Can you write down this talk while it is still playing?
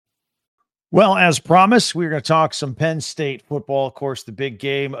Well, as promised, we're going to talk some Penn State football. Of course, the big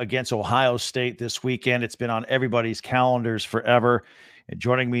game against Ohio State this weekend. It's been on everybody's calendars forever. And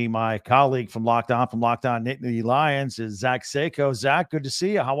joining me, my colleague from Locked On Nittany Lions, is Zach Seiko. Zach, good to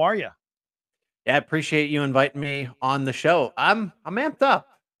see you. How are you? Yeah, I appreciate you inviting me on the show. I'm amped up.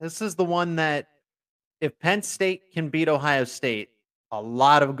 This is the one that if Penn State can beat Ohio State, a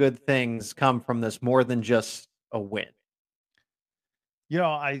lot of good things come from this more than just a win.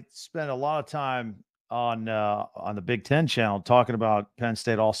 I spent a lot of time on the Big Ten channel talking about Penn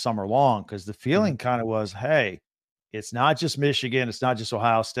State all summer long because the Mhm. feeling kind of was, hey, it's not just Michigan, it's not just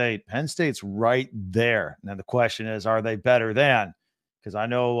Ohio State. Penn State's right there. And then the question is, are they better than? Because I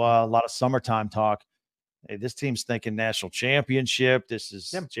know a lot of summertime talk. Hey, this team's thinking national championship. This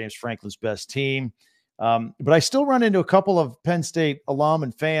is Yeah. James Franklin's best team. But I still run into a couple of Penn State alum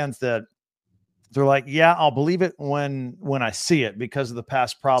and fans that they're like, yeah, I'll believe it when I see it because of the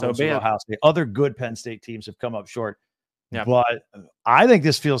past So problems be with it. Ohio State. Other good Penn State teams have come up short. Yeah. But I think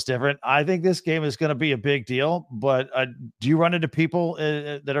this feels different. I think this game is going to be a big deal. But do you run into people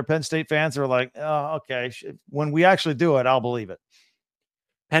that are Penn State fans that are like, oh, okay, when we actually do it, I'll believe it?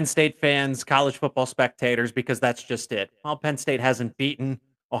 Penn State fans, college football spectators, because that's just it. Well, Penn State hasn't beaten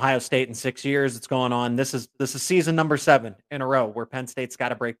Ohio State in 6 years. It's going on. This is season number 7 in a row where Penn State's got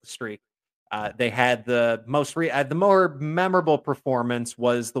to break the streak. They had the more memorable performance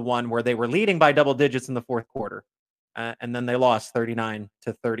was the one where they were leading by double digits in the fourth quarter, and then they lost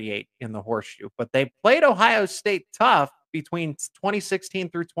 39-38 in the horseshoe. But they played Ohio State tough between 2016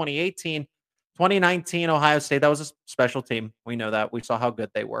 through 2018. 2019 Ohio State, that was a special team. We know that. We saw how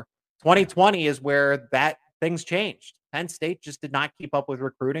good they were. Yeah. 2020 is where that things changed. Penn State just did not keep up with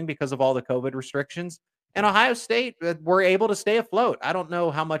recruiting because of all the COVID restrictions. And Ohio State were able to stay afloat. I don't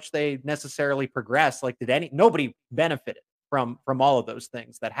know how much they necessarily progressed. Like, nobody benefited from all of those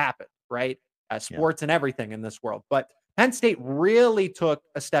things that happened, right? Yeah. Sports and everything in this world. But Penn State really took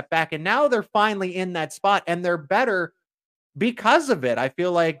a step back, and now they're finally in that spot, and they're better because of it. I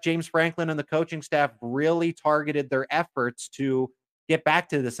feel like James Franklin and the coaching staff really targeted their efforts to get back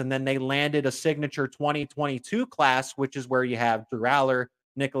to this. And then they landed a signature 2022 class, which is where you have Drew Aller,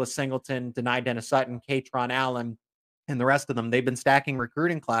 Nicholas Singleton, Denai Dennis Sutton, Katron Allen, and the rest of them. They've been stacking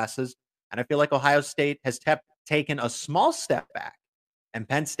recruiting classes. And I feel like Ohio State has taken a small step back, and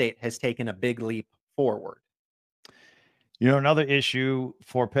Penn State has taken a big leap forward. Another issue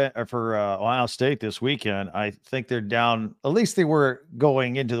for Ohio State this weekend, I think they're down, at least they were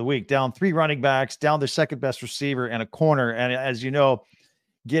going into the week, down 3 running backs, down their second best receiver and a corner. And as you know,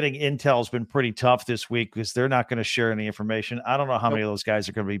 getting intel has been pretty tough this week because they're not going to share any information. I don't know how many of those guys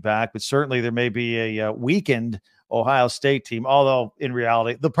are going to be back, but certainly there may be a weakened Ohio State team, although in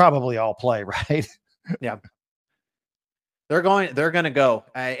reality, they'll probably all play, right? Yeah. They're going to go.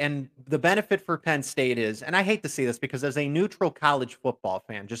 And the benefit for Penn State is, and I hate to see this because as a neutral college football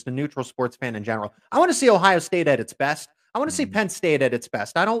fan, just a neutral sports fan in general, I want to see Ohio State at its best. I want to see Penn State at its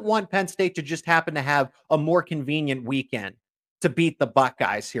best. I don't want Penn State to just happen to have a more convenient weekend to beat the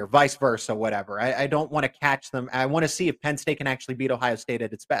Buckeyes here, vice versa, whatever. I don't want to catch them. I want to see if Penn State can actually beat Ohio State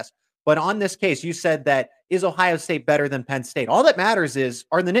at its best. But on this case, you said that is Ohio State better than Penn State? All that matters is,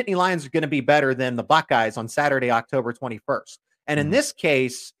 are the Nittany Lions going to be better than the Buckeyes on Saturday, October 21st? And in this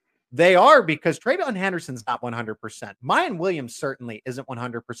case, they are, because Travion Henderson's not 100%. Mayan Williams certainly isn't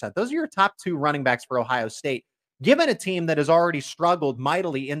 100%. Those are your top 2 running backs for Ohio State, given a team that has already struggled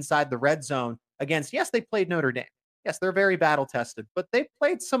mightily inside the red zone against, yes, they played Notre Dame. Yes, they're very battle tested, but they've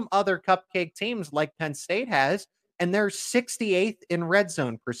played some other cupcake teams like Penn State has, and they're 68th in red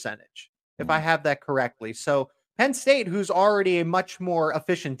zone percentage, if I have that correctly. So Penn State, who's already a much more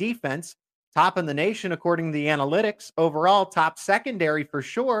efficient defense, top in the nation according to the analytics, overall top secondary for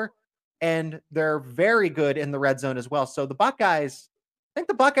sure, and they're very good in the red zone as well. So the Buckeyes, I think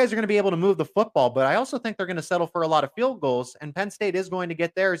the Buckeyes are going to be able to move the football, but I also think they're going to settle for a lot of field goals, and Penn State is going to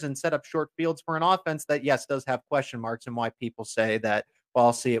get theirs and set up short fields for an offense that, yes, does have question marks, and why people say that, well,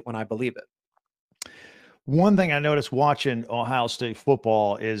 I'll see it when I believe it. One thing I noticed watching Ohio State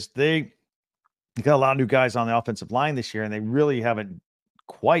football is they got a lot of new guys on the offensive line this year, and they really haven't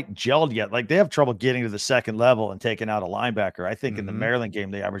quite gelled yet. Like, they have trouble getting to the second level and taking out a linebacker. I think in the Maryland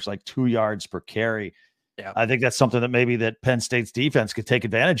game, they averaged like 2 yards per carry. Yeah. I think that's something that maybe that Penn State's defense could take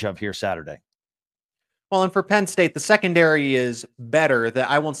advantage of here Saturday. Well, and for Penn State, the secondary is better.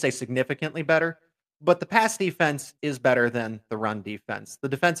 I won't say significantly better, but the pass defense is better than the run defense. The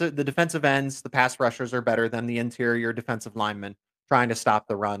defensive ends, the pass rushers are better than the interior defensive linemen trying to stop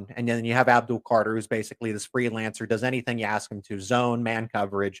the run. And then you have Abdul Carter, who's basically this freelancer, does anything you ask him to: zone, man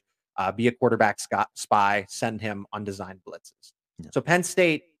coverage, be a quarterback spy, send him on designed blitzes. Yeah. So Penn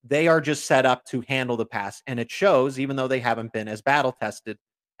State, they are just set up to handle the pass. And it shows, even though they haven't been as battle tested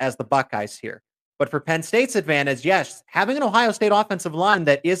as the Buckeyes here. But for Penn State's advantage, yes, having an Ohio State offensive line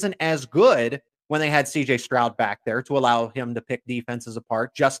that isn't as good when they had CJ Stroud back there to allow him to pick defenses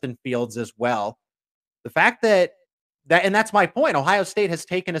apart, Justin Fields as well. The fact and that's my point, Ohio State has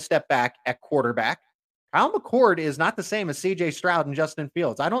taken a step back at quarterback. Kyle McCord is not the same as CJ Stroud and Justin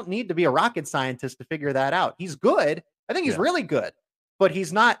Fields. I don't need to be a rocket scientist to figure that out. He's good. I think he's really good, but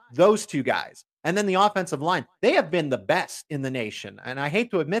he's not those two guys. And then the offensive line, they have been the best in the nation. And I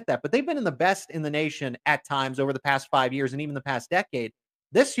hate to admit that, but they've been in the best in the nation at times over the past 5 years and even the past decade.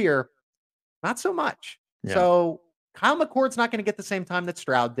 This year, not so much. Yeah. So Kyle McCord's not going to get the same time that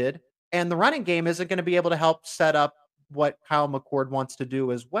Stroud did. And the running game isn't going to be able to help set up what Kyle McCord wants to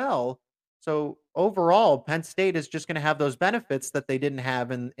do as well. So overall, Penn State is just going to have those benefits that they didn't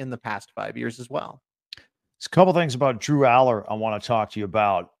have in the past 5 years as well. There's a couple things about Drew Aller I want to talk to you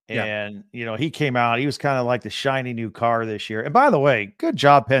about. And, he came out, he was kind of like the shiny new car this year. And by the way, good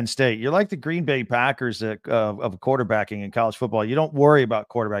job, Penn State. You're like the Green Bay Packers of quarterbacking in college football. You don't worry about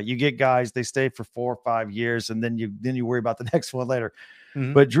quarterback. You get guys, they stay for 4 or 5 years, and then you worry about the next one later.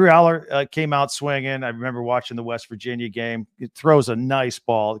 Mm-hmm. But Drew Aller came out swinging. I remember watching the West Virginia game. He throws a nice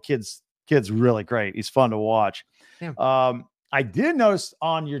ball. The kid's really great. He's fun to watch. Yeah. I did notice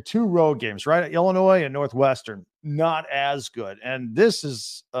on your 2 road games, right? Illinois and Northwestern, not as good. And this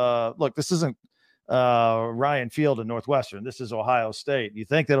is, this isn't Ryan Field and Northwestern. This is Ohio State. You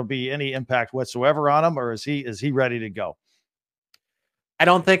think that'll be any impact whatsoever on him, or is he ready to go? I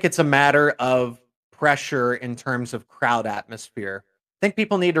don't think it's a matter of pressure in terms of crowd atmosphere. I think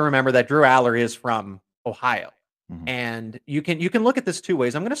people need to remember that Drew Aller is from Ohio. Mm-hmm. And you can look at this 2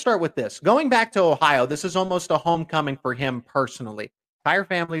 ways. I'm going to start with this. Going back to Ohio, this is almost a homecoming for him personally. Entire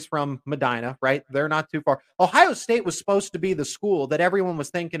family's from Medina, right? They're not too far. Ohio State was supposed to be the school that everyone was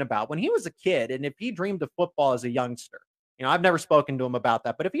thinking about when he was a kid, and if he dreamed of football as a youngster. I've never spoken to him about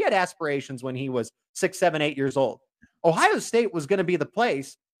that, but if he had aspirations when he was 6, 7, 8 years old, Ohio State was going to be the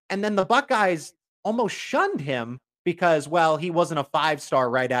place. And then the Buckeyes almost shunned him because, well, he wasn't a 5-star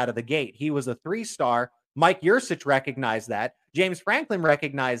right out of the gate. He was a 3-star. Mike Yurcich recognized that. James Franklin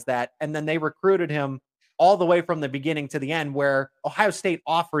recognized that. And then they recruited him all the way from the beginning to the end, where Ohio State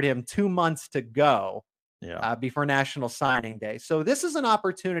offered him 2 months to go before National Signing Day. So this is an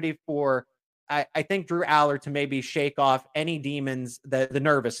opportunity for, I think, Drew Aller to maybe shake off any demons, the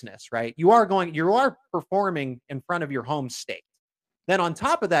nervousness, right? You are performing in front of your home state. Then on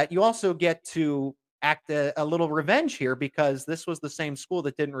top of that, you also get to act a little revenge here, because this was the same school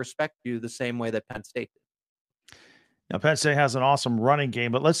that didn't respect you the same way that Penn State did. Now, Penn State has an awesome running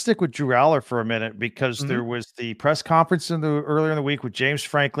game, but let's stick with Drew Aller for a minute, because there was the press conference earlier in the week with James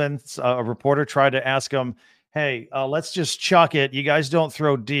Franklin. A reporter tried to ask him, hey, let's just chuck it. You guys don't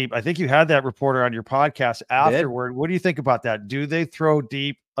throw deep. I think you had that reporter on your podcast afterward. What do you think about that? Do they throw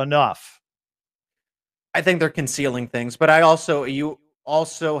deep enough? I think they're concealing things, but you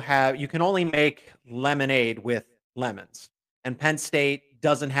can only make lemonade with lemons. And Penn State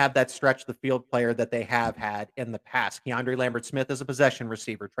doesn't have that stretch the field player that they have had in the past. Keandre Lambert-Smith is a possession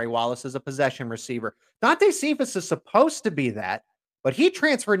receiver. Trey Wallace is a possession receiver. Dante Cephas is supposed to be that, but he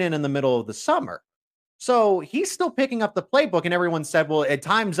transferred in the middle of the summer. So he's still picking up the playbook, and everyone said, well,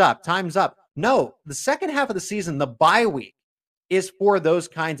 time's up. No, the second half of the season, the bye week, is for those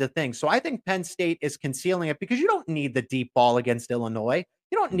kinds of things. So I think Penn State is concealing it, because you don't need the deep ball against Illinois.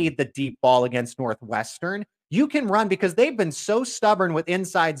 You don't need the deep ball against Northwestern. You can run, because they've been so stubborn with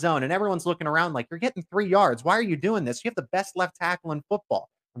inside zone, and everyone's looking around like, you're getting 3 yards. Why are you doing this? You have the best left tackle in football.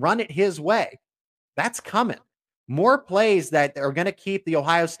 Run it his way. That's coming. More plays that are going to keep the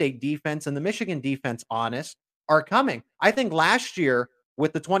Ohio State defense and the Michigan defense honest are coming. I think last year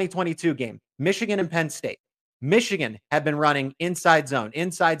with the 2022 game, Michigan and Penn State, Michigan had been running inside zone,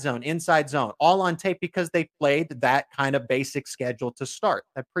 all on tape, because they played that kind of basic schedule to start,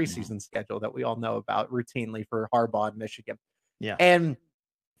 that preseason schedule that we all know about routinely for Harbaugh and Michigan. Yeah. And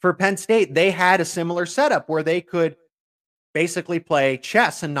for Penn State, they had a similar setup where they could basically play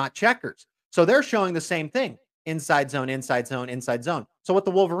chess and not checkers. So they're showing the same thing, inside zone. So what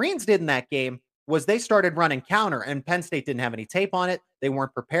the Wolverines did in that game was they started running counter, and Penn State didn't have any tape on it. They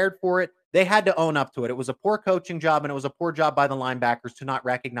weren't prepared for it. They had to own up to it. It was a poor coaching job, and it was a poor job by the linebackers to not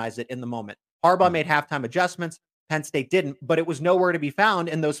recognize it in the moment. Harbaugh made halftime adjustments. Penn State didn't, but it was nowhere to be found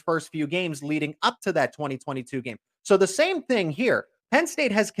in those first few games leading up to that 2022 game. So the same thing here. Penn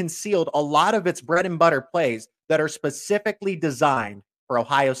State has concealed a lot of its bread and butter plays that are specifically designed for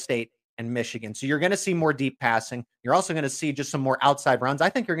Ohio State and Michigan. So you're going to see more deep passing. You're also going to see just some more outside runs. I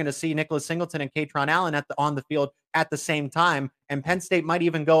think you're going to see Nicholas Singleton and Katron Allen on the field at the same time. And Penn State might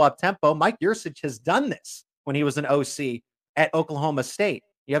even go up tempo. Mike Yurcich has done this when he was an OC at Oklahoma State.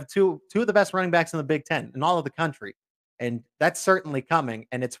 You have two of the best running backs in the Big Ten in all of the country. And that's certainly coming.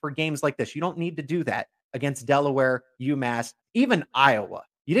 And it's for games like this. You don't need to do that against Delaware, UMass, even Iowa.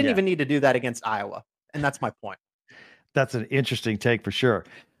 You didn't even need to do that against Iowa. And that's my point. That's an interesting take for sure.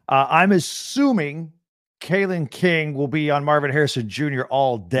 I'm assuming Kalen King will be on Marvin Harrison Jr.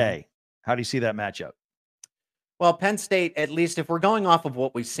 all day. How do you see that matchup? Well, Penn State, at least if we're going off of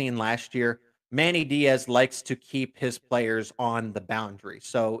what we've seen last year, Manny Diaz likes to keep his players on the boundary.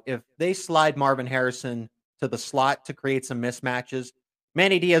 So if they slide Marvin Harrison to the slot to create some mismatches,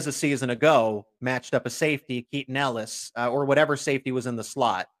 Manny Diaz a season ago matched up a safety, Keaton Ellis, or whatever safety was in the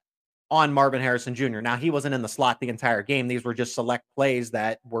slot, on Marvin Harrison Jr. Now, he wasn't in the slot the entire game. These were just select plays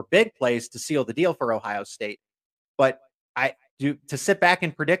that were big plays to seal the deal for Ohio State. But to sit back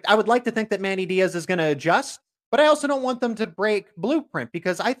and predict, I would like to think that Manny Diaz is going to adjust, but I also don't want them to break blueprint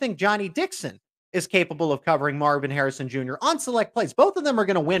because I think Johnny Dixon is capable of covering Marvin Harrison Jr. on select plays. Both of them are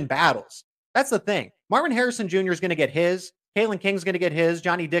going to win battles. That's the thing. Marvin Harrison Jr. is going to get his. Kalen King's going to get his.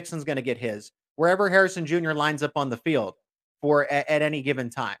 Johnny Dixon's going to get his. Wherever Harrison Jr. lines up on the field at any given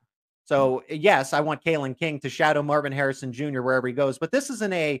time. So yes, I want Kalen King to shadow Marvin Harrison Jr. wherever he goes. But this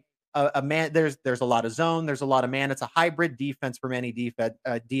isn't a man. There's a lot of zone. There's a lot of man. It's a hybrid defense for Manny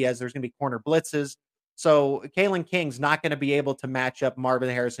Diaz. There's going to be corner blitzes. So Kalen King's not going to be able to match up Marvin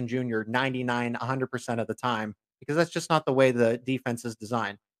Harrison Jr. 99, 100% of the time because that's just not the way the defense is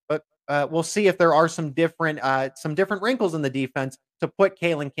designed. But we'll see if there are some different wrinkles in the defense to put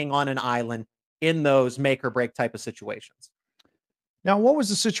Kalen King on an island in those make or break type of situations. Now, what was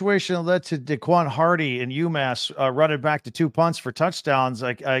the situation that led to Daquan Hardy and UMass running back to 2 punts for touchdowns?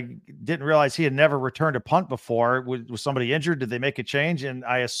 I didn't realize he had never returned a punt before. Was somebody injured? Did they make a change? And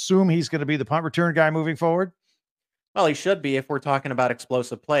I assume he's going to be the punt return guy moving forward? Well, he should be if we're talking about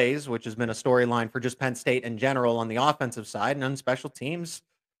explosive plays, which has been a storyline for just Penn State in general on the offensive side and on special teams.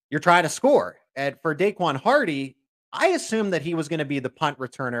 You're trying to score. And for Daquan Hardy, I assumed that he was going to be the punt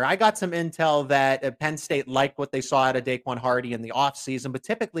returner. I got some intel that Penn State liked what they saw out of Daquan Hardy in the offseason, but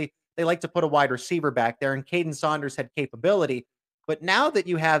typically they like to put a wide receiver back there, and Caden Saunders had capability. But now that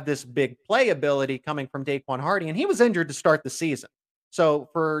you have this big play ability coming from Daquan Hardy, and he was injured to start the season. So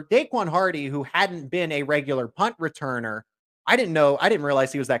for Daquan Hardy, who hadn't been a regular punt returner, I didn't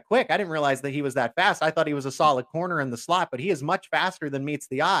realize he was that quick. I didn't realize that he was that fast. I thought he was a solid corner in the slot, but he is much faster than meets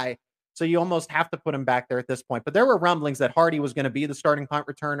the eye. So you almost have to put him back there at this point. But there were rumblings that Hardy was going to be the starting punt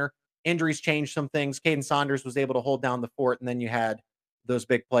returner. Injuries changed some things. Caden Saunders was able to hold down the fort, and then you had those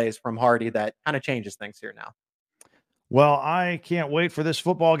big plays from Hardy that kind of changes things here now. Well, I can't wait for this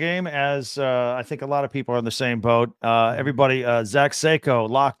football game, as I think a lot of people are in the same boat. Everybody, Zach Seiko,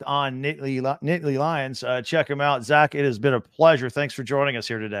 locked on Nittany Lions. Check him out. Zach, it has been a pleasure. Thanks for joining us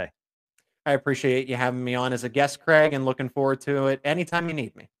here today. I appreciate you having me on as a guest, Craig, and looking forward to it anytime you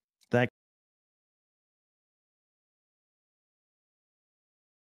need me. Thank you.